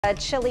A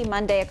chilly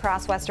Monday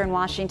across western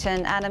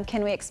Washington. Adam,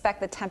 can we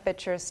expect the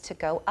temperatures to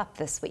go up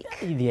this week?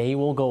 They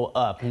will go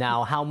up.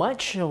 Now, how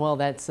much? Well,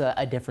 that's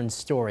a different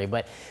story,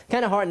 but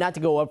kind of hard not to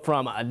go up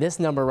from this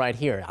number right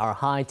here. Our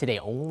high today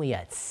only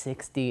at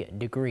 60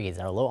 degrees.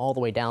 Our low all the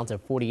way down to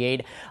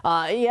 48.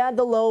 Yeah,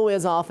 the low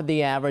is off of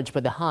the average,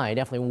 but the high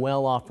definitely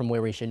well off from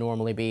where we should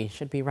normally be.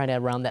 Should be right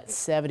at around that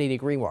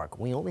 70-degree mark.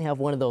 We only have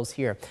one of those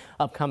here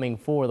upcoming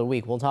for the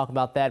week. We'll talk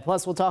about that.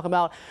 Plus, we'll talk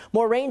about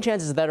more rain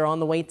chances that are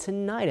on the way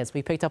tonight as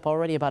we picked up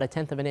already about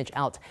 1/10 of an inch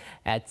out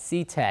at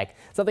SeaTac.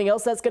 Something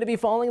else that's going to be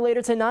falling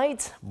later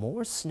tonight,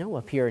 more snow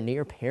up here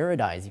near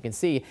Paradise. You can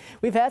see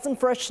we've had some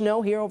fresh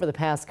snow here over the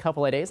past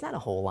couple of days. Not a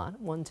whole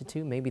lot, 1 to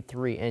 2, maybe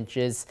 3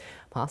 inches.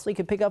 Possibly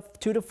could pick up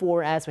 2 to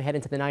 4 as we head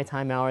into the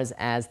nighttime hours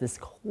as this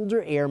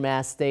colder air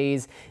mass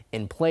stays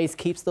in place,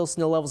 keeps those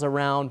snow levels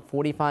around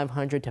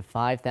 4,500 to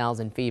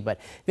 5,000 feet, but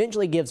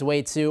eventually gives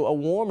way to a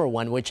warmer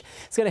one, which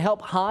is going to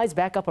help highs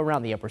back up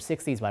around the upper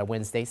 60s by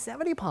Wednesday,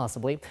 70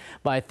 possibly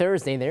by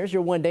Thursday. There's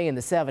your one day in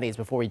the 70s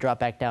before we drop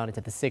back down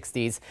into the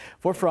 60s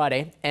for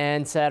Friday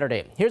and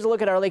Saturday. Here's a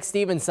look at our Lake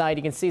Stevens side.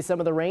 You can see some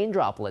of the rain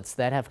droplets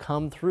that have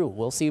come through.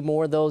 We'll see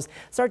more of those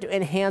start to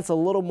enhance a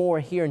little more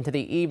here into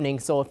the evening,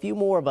 so a few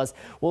more of us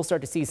will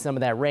start to see some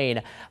of that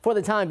rain. For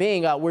the time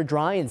being, we're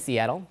dry in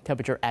Seattle,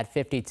 temperature at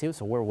 52,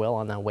 so we're well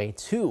on our way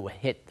to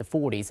hit the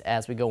 40s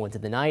as we go into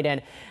the night,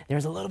 and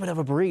there's a little bit of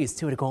a breeze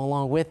too to go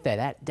along with that.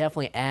 That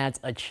definitely adds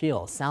a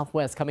chill.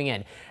 Southwest coming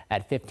in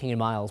at 15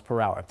 miles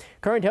per hour.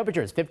 Current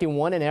temperatures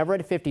 51 in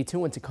Everett,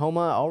 52 in Tacoma,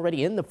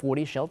 already in the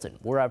 40s. Shelton,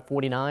 we're at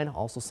 49,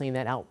 also seeing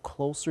that out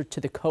closer to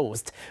the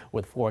coast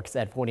with Forks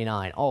at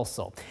 49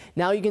 also.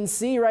 Now you can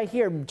see right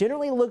here,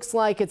 generally looks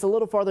like it's a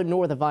little farther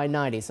north of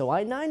I-90, so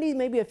I-90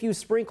 maybe a few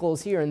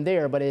sprinkles here and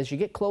there, but as you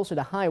get closer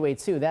to Highway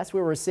 2, that's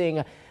where we're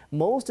seeing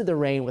most of the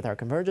rain with our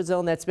convergence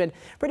zone that's been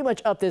pretty much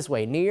up this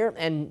way, near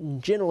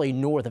and generally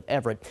north of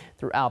Everett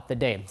throughout the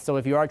day. So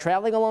if you are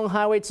traveling along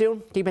Highway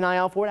 2, keep an eye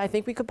out for it. I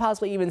think we could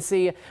possibly even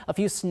see a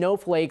few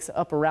snowflakes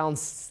up around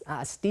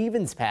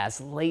Stevens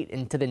Pass late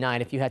into the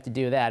night if you have to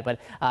do that, but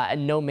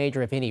no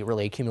major, if any,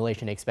 really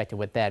accumulation expected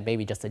with that.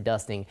 Maybe just a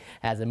dusting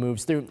as it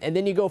moves through. And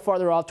then you go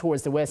farther off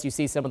towards the west, you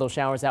see some of those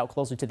showers out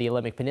closer to the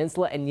Olympic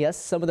Peninsula, and yes,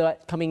 some of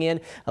that coming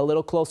in a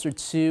little closer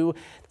to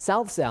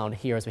South Sound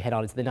here as we head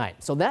on into the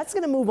night. So that's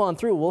going to move on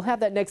through. We'll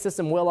have that next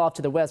system well off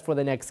to the west for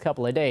the next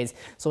couple of days.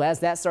 So as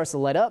that starts to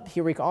let up,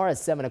 here we are at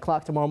 7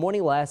 o'clock tomorrow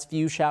morning. Last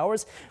few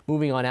showers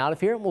moving on out of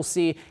here. We'll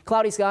see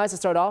cloudy skies to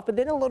start off, but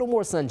then a little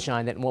more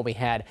sunshine than what we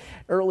had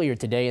earlier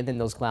today. And then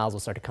those clouds will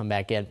start to come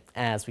back in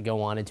as we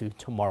go on into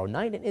tomorrow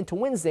night and into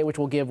Wednesday, which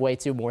will give way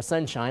to more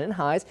sunshine and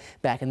highs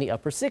back in the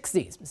upper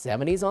 60s,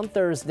 70s on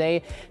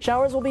Thursday.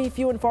 Showers will be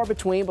few and far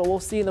between, but we'll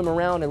see them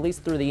around at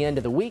least through the end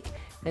of the week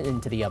and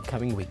into the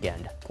upcoming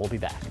weekend. We'll be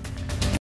back.